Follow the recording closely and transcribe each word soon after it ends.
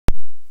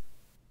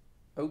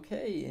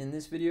Okay, in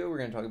this video we're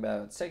going to talk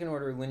about second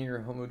order linear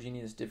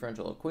homogeneous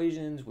differential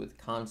equations with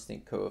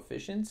constant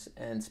coefficients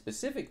and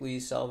specifically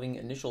solving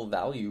initial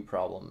value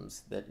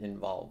problems that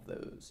involve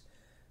those.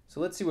 So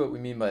let's see what we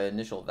mean by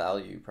initial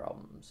value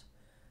problems.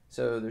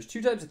 So there's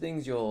two types of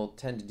things you'll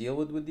tend to deal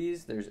with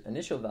these. There's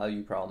initial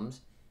value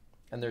problems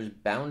and there's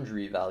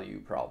boundary value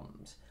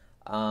problems.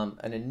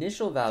 An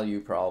initial value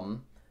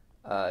problem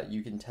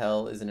you can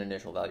tell is an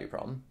initial value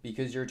problem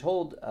because you're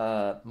told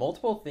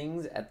multiple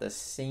things at the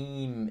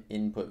same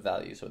input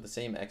value, so at the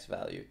same x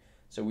value.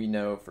 So we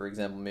know, for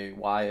example, maybe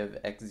y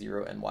of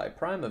x0 and y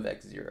prime of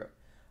x0.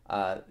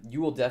 You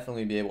will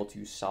definitely be able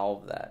to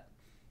solve that.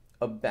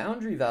 A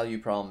boundary value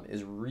problem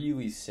is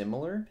really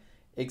similar,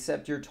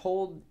 except you're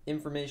told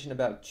information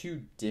about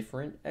two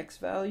different x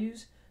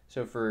values.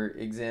 So for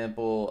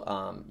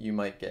example, you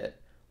might get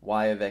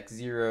y of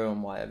x0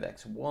 and y of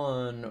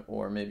x1,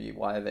 or maybe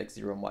y of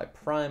x0 and y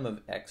prime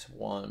of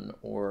x1,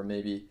 or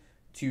maybe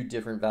two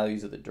different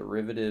values of the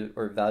derivative,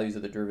 or values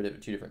of the derivative of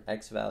two different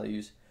x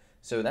values.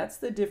 So that's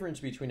the difference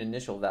between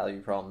initial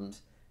value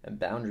problems and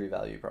boundary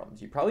value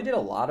problems. You probably did a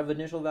lot of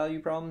initial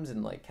value problems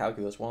in like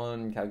calculus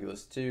 1,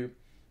 calculus 2.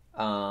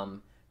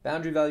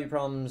 Boundary value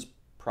problems,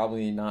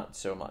 probably not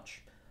so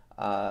much.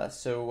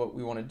 So what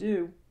we want to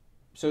do,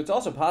 so it's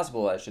also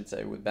possible, I should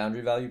say, with boundary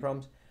value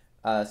problems,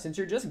 since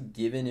you're just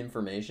given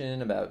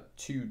information about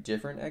two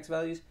different x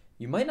values,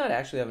 you might not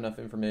actually have enough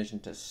information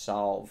to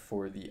solve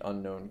for the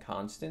unknown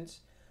constants.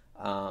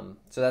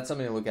 So that's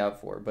something to look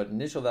out for. But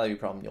initial value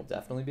problem, you'll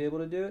definitely be able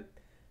to do it.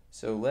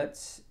 So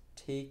let's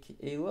take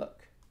a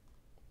look.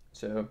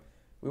 So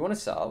we want to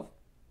solve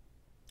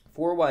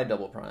 4y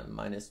double prime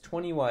minus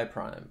 20y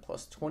prime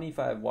plus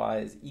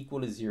 25y is equal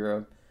to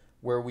 0,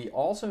 where we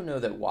also know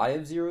that y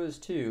of 0 is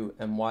 2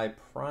 and y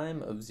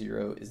prime of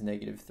 0 is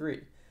negative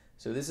 3.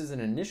 So this is an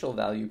initial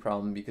value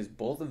problem because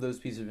both of those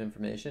pieces of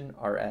information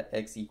are at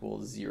x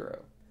equals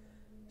 0.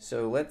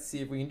 So let's see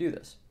if we can do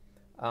this.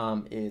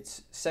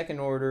 It's second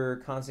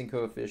order, constant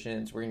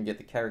coefficients. We're going to get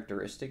the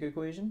characteristic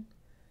equation.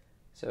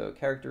 So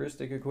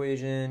characteristic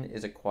equation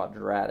is a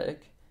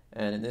quadratic,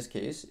 and in this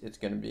case, it's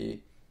going to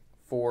be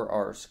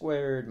 4r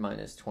squared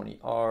minus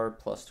 20r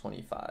plus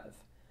 25.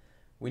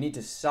 We need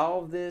to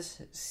solve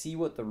this, see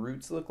what the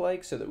roots look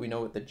like so that we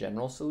know what the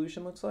general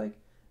solution looks like.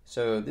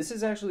 So this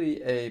is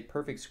actually a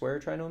perfect square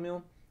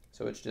trinomial.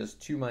 So it's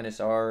just 2 minus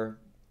r,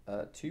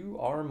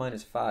 2r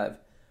minus 5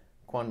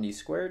 quantity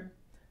squared.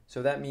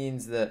 So that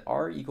means that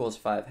r equals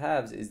 5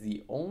 halves is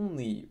the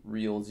only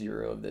real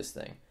 0 of this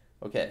thing.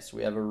 Okay, so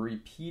we have a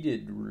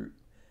repeated root.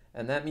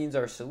 And that means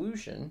our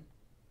solution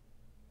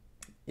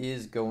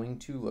is going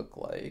to look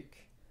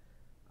like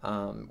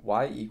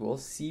y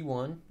equals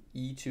c1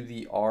 e to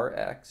the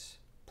rx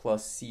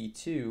plus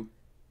c2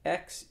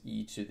 x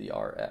e to the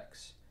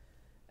rx.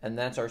 And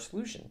that's our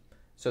solution.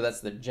 So that's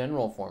the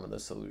general form of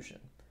the solution.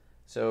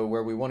 So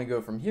where we want to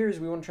go from here is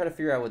we want to try to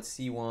figure out what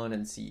C1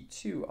 and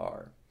C2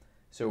 are.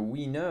 So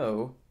we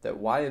know that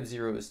y of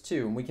 0 is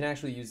 2, and we can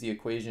actually use the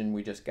equation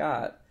we just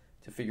got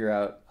to figure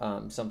out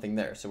something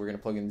there. So we're going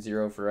to plug in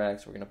 0 for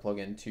x, we're going to plug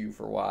in 2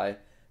 for y.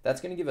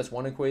 That's going to give us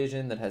one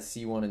equation that has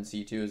C1 and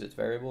C2 as its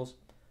variables,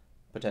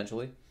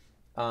 potentially.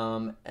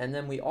 And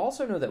then we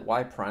also know that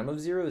y prime of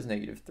 0 is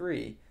negative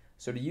 3.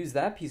 So to use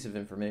that piece of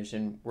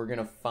information, we're going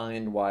to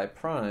find y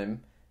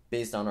prime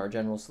based on our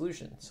general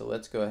solution. So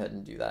let's go ahead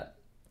and do that.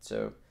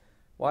 So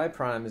y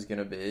prime is going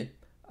to be,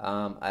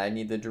 I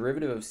need the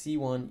derivative of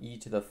c1 e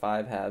to the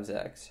 5 halves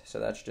x. So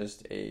that's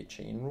just a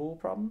chain rule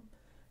problem.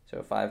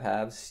 So 5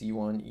 halves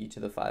c1 e to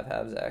the 5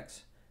 halves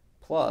x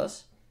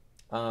plus,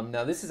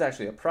 now this is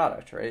actually a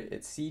product, right?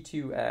 It's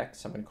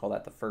c2x, I'm going to call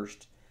that the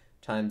first,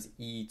 times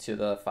e to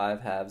the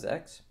 5 halves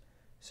x.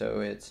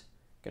 So it's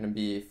going to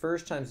be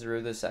first times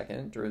derivative of the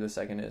second. Derivative of the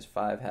second is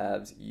 5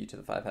 halves e to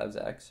the 5 halves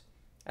x.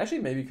 Actually,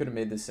 maybe could have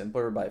made this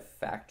simpler by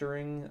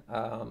factoring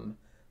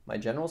my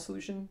general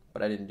solution,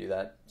 but I didn't do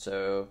that,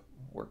 so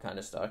we're kind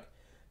of stuck.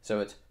 So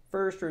it's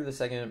first derivative of the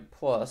second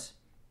plus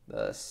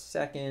the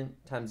second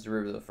times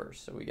derivative of the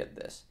first, so we get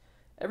this.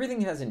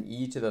 Everything has an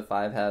e to the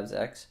 5 halves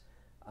x,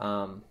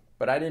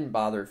 but I didn't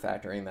bother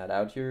factoring that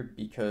out here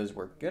because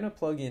we're going to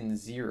plug in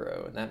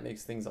 0, and that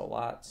makes things a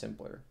lot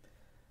simpler.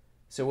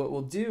 So what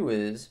we'll do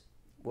is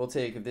we'll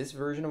take this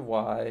version of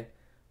y,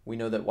 we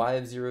know that y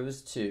of 0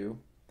 is 2,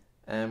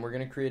 and we're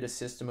going to create a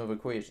system of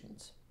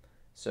equations.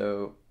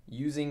 So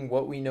using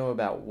what we know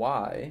about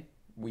y,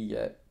 we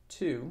get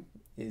 2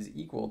 is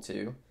equal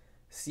to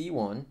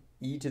c1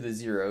 e to the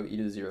 0, e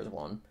to the 0 is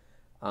 1,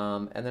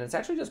 and then it's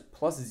actually just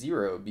plus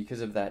 0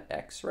 because of that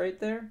x right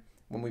there.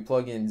 When we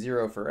plug in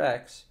 0 for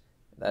x,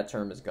 that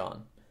term is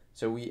gone.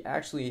 So we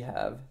actually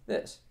have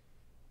this.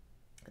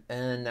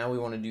 And now we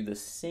want to do the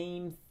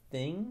same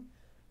thing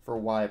for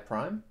y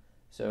prime.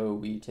 So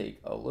we take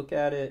a look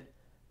at it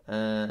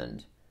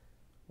and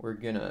we're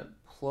going to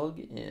plug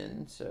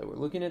in. So we're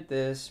looking at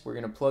this. We're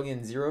going to plug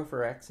in 0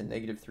 for x and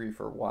negative 3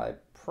 for y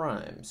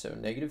prime. So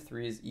negative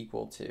 3 is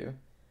equal to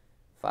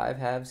 5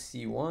 halves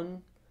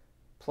c1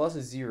 plus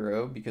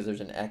 0, because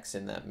there's an x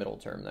in that middle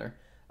term there,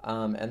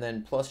 and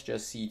then plus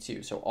just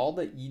c2. So all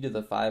the e to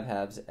the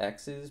 5/2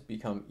 x's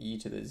become e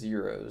to the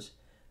zeros,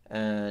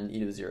 and e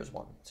to the 0 is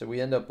 1. So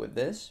we end up with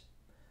this.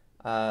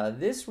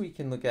 This we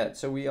can look at,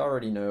 so we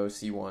already know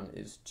c1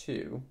 is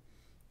 2.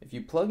 If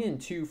you plug in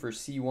 2 for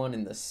c1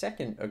 in the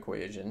second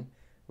equation,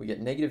 we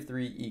get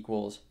 -3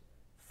 equals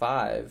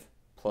 5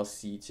 plus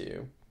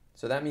c2.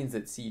 So that means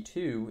that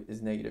c2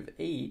 is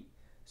 -8.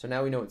 So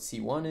now we know what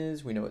c1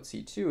 is, we know what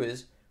c2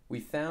 is. We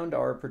found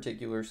our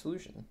particular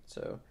solution.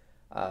 So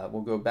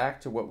we'll go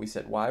back to what we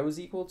said y was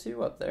equal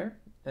to up there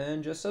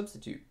and just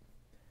substitute.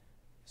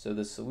 So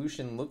the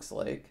solution looks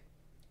like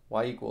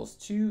y equals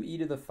 2e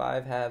to the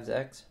 5/2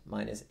 x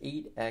minus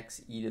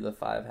 8x e to the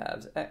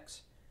 5/2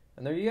 x.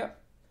 And there you go.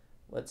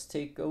 Let's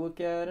take a look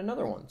at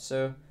another one.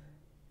 So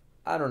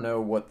I don't know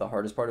what the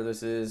hardest part of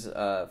this is.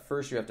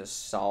 First, you have to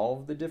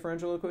solve the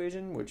differential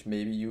equation, which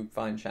maybe you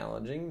find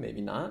challenging,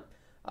 maybe not.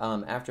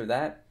 After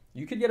that,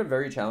 you could get a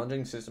very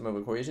challenging system of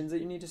equations that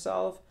you need to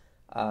solve,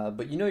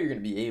 but you know you're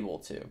going to be able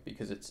to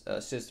because it's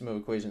a system of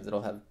equations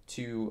that'll have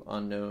 2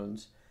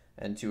 unknowns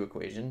and 2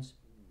 equations.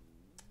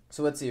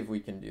 So let's see if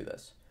we can do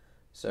this.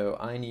 So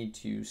I need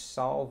to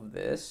solve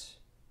this.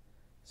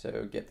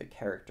 So get the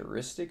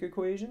characteristic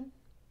equation.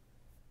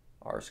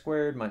 R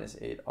squared minus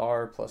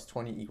 8r plus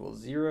 20 equals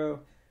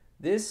 0.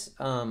 This,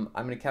 I'm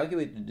going to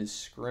calculate the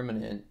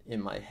discriminant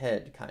in my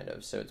head, kind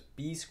of. So it's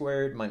b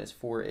squared minus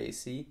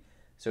 4ac.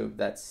 So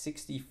that's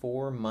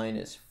 64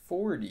 minus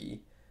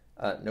 40.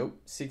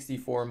 Nope,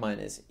 64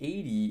 minus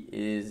 80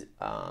 is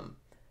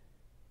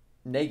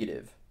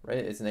negative,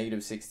 right? It's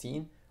negative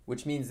 16,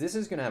 which means this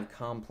is going to have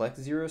complex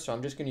zeros. So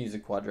I'm just going to use the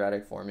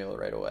quadratic formula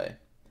right away.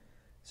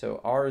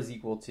 So r is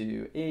equal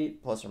to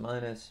 8 plus or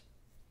minus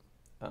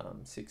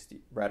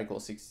radical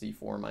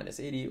 64 minus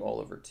 80 all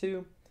over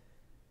 2.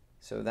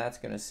 So that's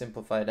going to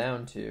simplify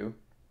down to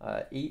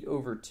 8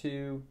 over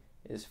 2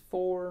 is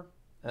 4,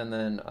 and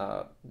then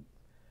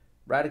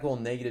radical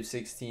negative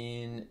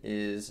 16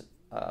 is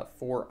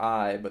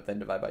 4i, but then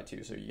divide by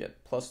 2, so you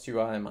get plus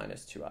 2i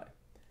minus 2i.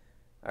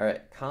 All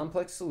right,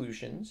 complex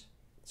solutions.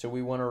 So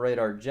we want to write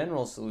our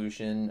general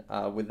solution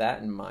with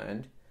that in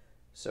mind.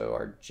 So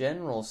our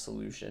general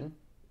solution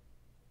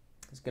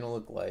is going to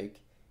look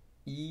like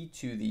e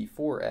to the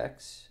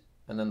 4x,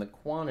 and then the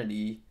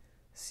quantity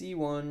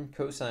c1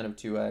 cosine of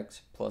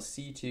 2x plus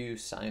c2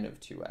 sine of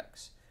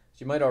 2x. So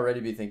you might already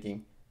be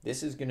thinking,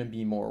 this is going to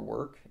be more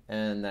work,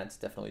 and that's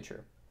definitely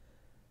true.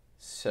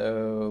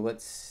 So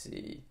let's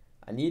see.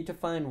 I need to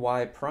find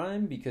y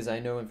prime because I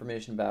know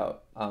information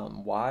about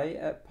y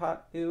at pi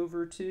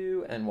over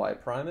 2 and y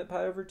prime at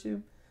pi over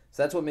 2.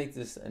 So that's what makes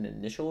this an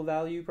initial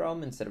value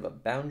problem instead of a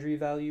boundary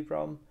value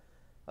problem.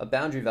 A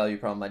boundary value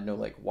problem, I'd know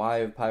like y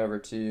of pi over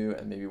 2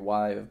 and maybe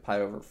y of pi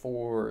over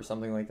 4 or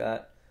something like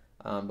that.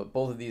 But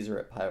both of these are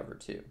at pi over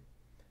 2.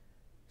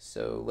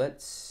 So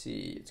let's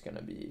see. It's going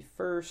to be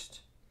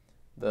first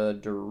the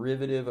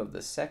derivative of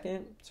the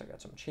second. So I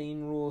got some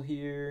chain rule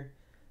here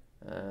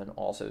and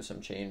also some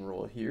chain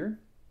rule here.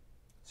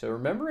 So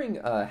remembering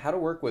how to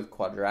work with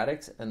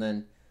quadratics, and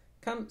then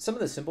some of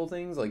the simple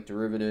things like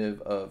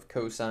derivative of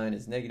cosine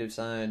is negative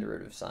sine,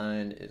 derivative of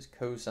sine is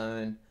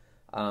cosine.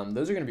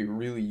 Those are going to be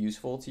really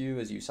useful to you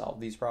as you solve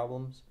these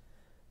problems.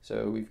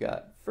 So we've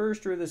got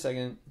first derivative of the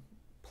second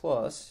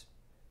plus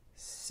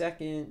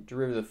second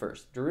derivative of the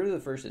first. Derivative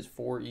of the first is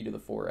 4e to the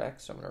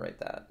 4x, so I'm going to write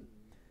that.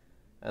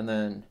 And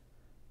then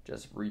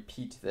just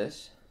repeat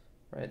this,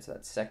 right? So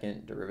that's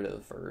second derivative of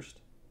the first.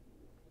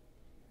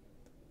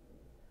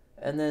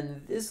 And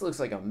then this looks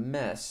like a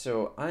mess,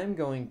 so I'm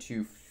going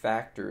to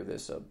factor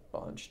this a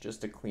bunch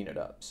just to clean it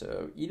up.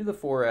 So e to the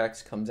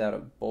 4x comes out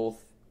of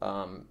both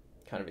kind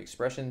of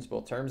expressions,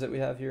 both terms that we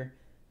have here.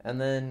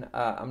 And then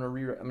I'm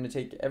going to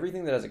take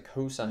everything that has a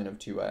cosine of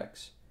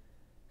 2x.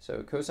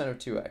 So cosine of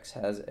 2x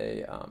has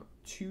a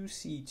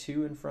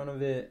 2c2 in front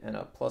of it and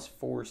a plus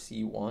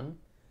 4c1.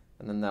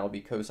 And then that'll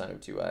be cosine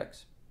of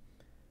 2x.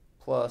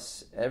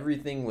 Plus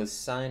everything with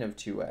sine of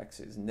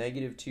 2x is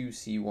negative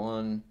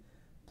 2c1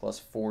 plus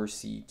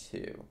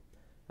 4c2.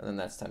 And then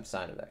that's times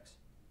sine of x.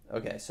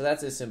 Okay, so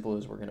that's as simple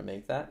as we're going to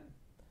make that.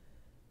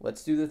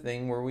 Let's do the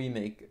thing where we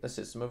make a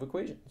system of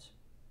equations.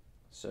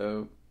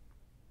 So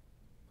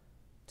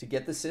to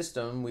get the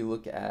system, we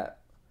look at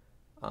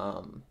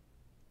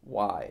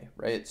y,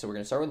 right? So we're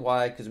going to start with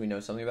y because we know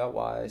something about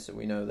y. So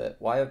we know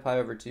that y of pi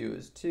over 2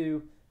 is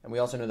 2, and we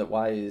also know that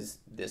y is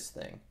this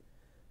thing.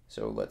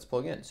 So let's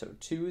plug in. So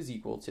 2 is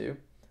equal to,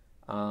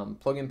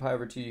 plug in pi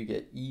over 2, you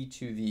get e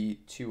to the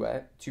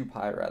 2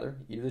 pi rather,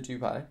 e to the 2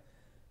 pi.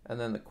 And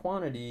then the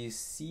quantity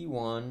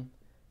c1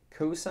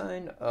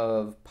 cosine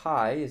of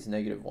pi is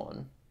negative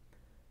 1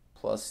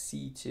 plus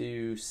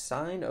c2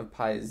 sine of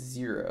pi is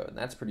 0. And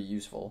that's pretty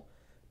useful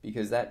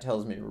because that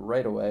tells me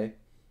right away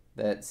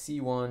that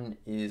c1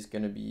 is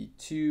going to be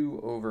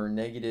 2 over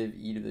negative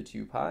e to the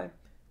 2 pi,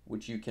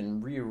 which you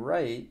can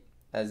rewrite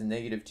as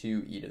negative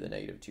 2 e to the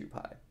negative 2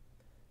 pi.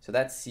 So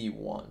that's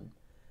c1.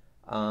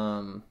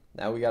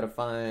 Now we got to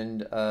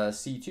find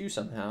c2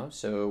 somehow,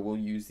 so we'll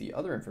use the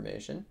other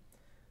information.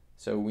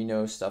 So we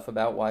know stuff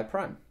about y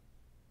prime.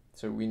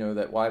 So we know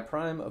that y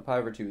prime of pi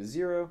over 2 is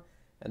 0,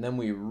 and then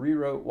we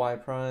rewrote y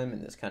prime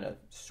in this kind of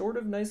sort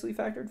of nicely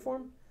factored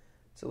form.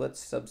 So let's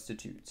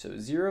substitute. So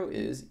 0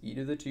 is e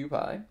to the 2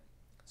 pi,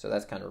 so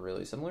that's kind of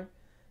really similar.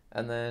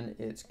 And then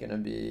it's going to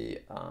be,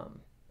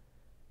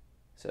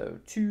 so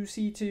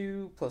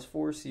 2c2 plus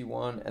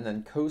 4c1, and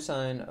then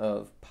cosine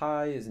of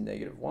pi is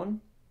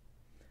 -1.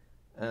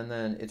 And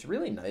then it's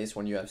really nice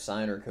when you have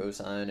sine or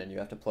cosine and you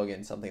have to plug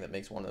in something that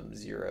makes one of them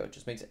 0. It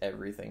just makes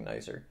everything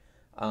nicer.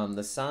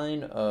 The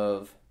sine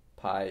of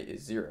pi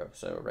is 0,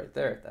 so right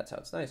there, that's how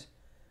it's nice.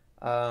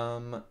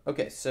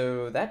 Okay,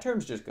 so that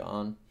term's just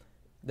gone.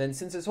 Then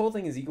since this whole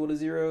thing is equal to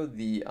 0,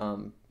 the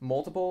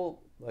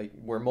multiple, like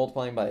we're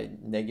multiplying by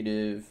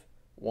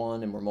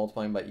 -1 and we're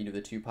multiplying by e to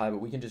the 2 pi, but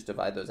we can just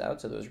divide those out,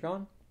 so those are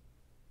gone.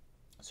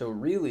 So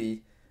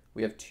really,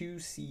 we have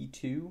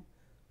 2c2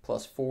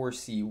 plus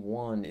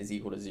 4c1 is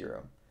equal to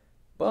 0.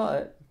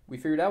 But we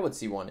figured out what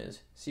c1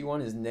 is.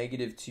 c1 is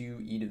 -2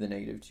 e to the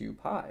 -2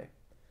 pi.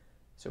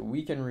 So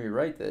we can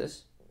rewrite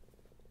this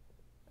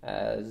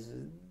as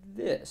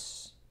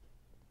this.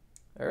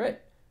 All right,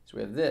 so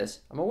we have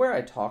this. I'm aware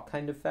I talk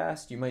kind of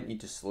fast. You might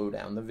need to slow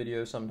down the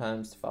video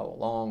sometimes to follow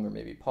along or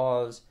maybe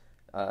pause.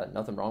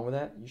 Nothing wrong with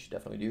that. You should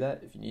definitely do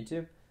that if you need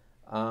to.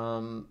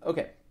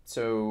 Okay,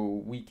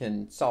 so we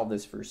can solve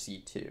this for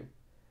c2.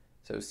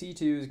 So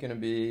c2 is going to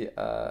be,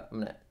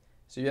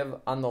 so you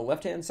have on the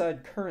left-hand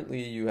side,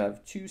 currently you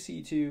have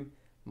 2c2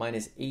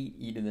 minus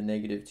 8e to the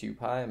 -2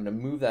 pi. I'm going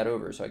to move that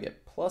over so I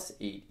get plus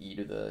 8e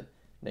to the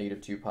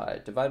 -2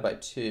 pi. Divide by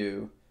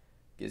 2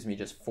 gives me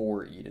just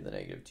 4e to the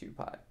 -2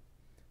 pi.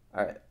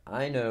 All right,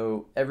 I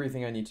know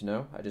everything I need to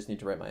know. I just need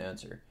to write my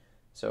answer.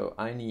 So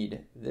I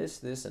need this,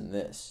 this, and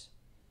this.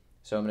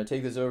 So I'm going to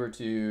take this over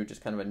to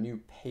just kind of a new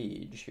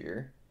page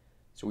here.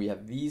 So we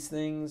have these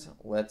things.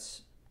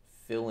 Let's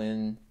fill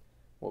in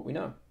what we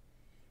know.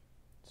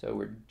 So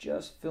we're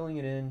just filling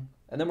it in,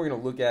 and then we're going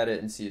to look at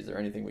it and see is there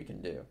anything we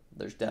can do.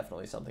 There's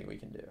definitely something we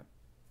can do.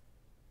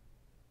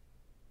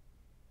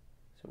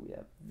 So we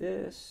have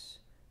this,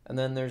 and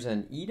then there's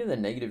an e to the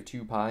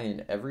 -2 pi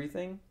in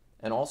everything,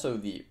 and also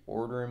the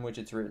order in which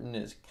it's written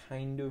is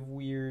kind of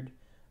weird.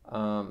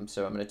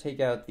 So I'm going to take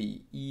out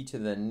the e to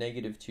the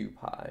 -2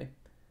 pi,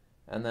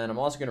 and then I'm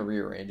also going to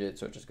rearrange it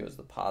so it just goes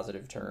the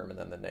positive term and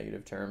then the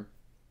negative term.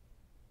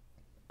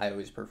 I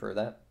always prefer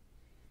that.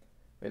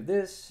 We have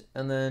this,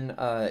 and then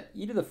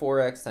e to the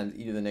 4x times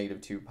e to the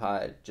 -2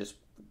 pi just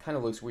kind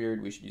of looks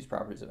weird. We should use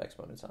properties of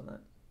exponents on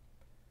that.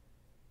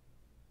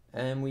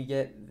 And we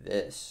get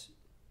this.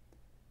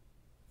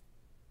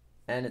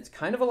 And it's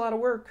kind of a lot of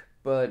work,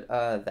 but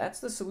that's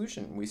the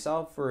solution. We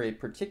solve for a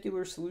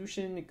particular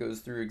solution. It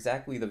goes through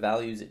exactly the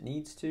values it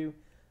needs to.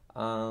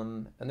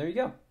 And there you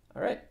go.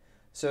 All right.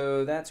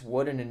 So that's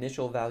what an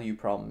initial value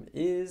problem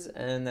is,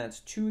 and that's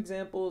 2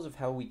 examples of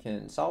how we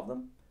can solve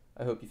them.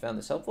 I hope you found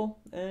this helpful,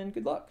 and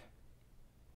good luck.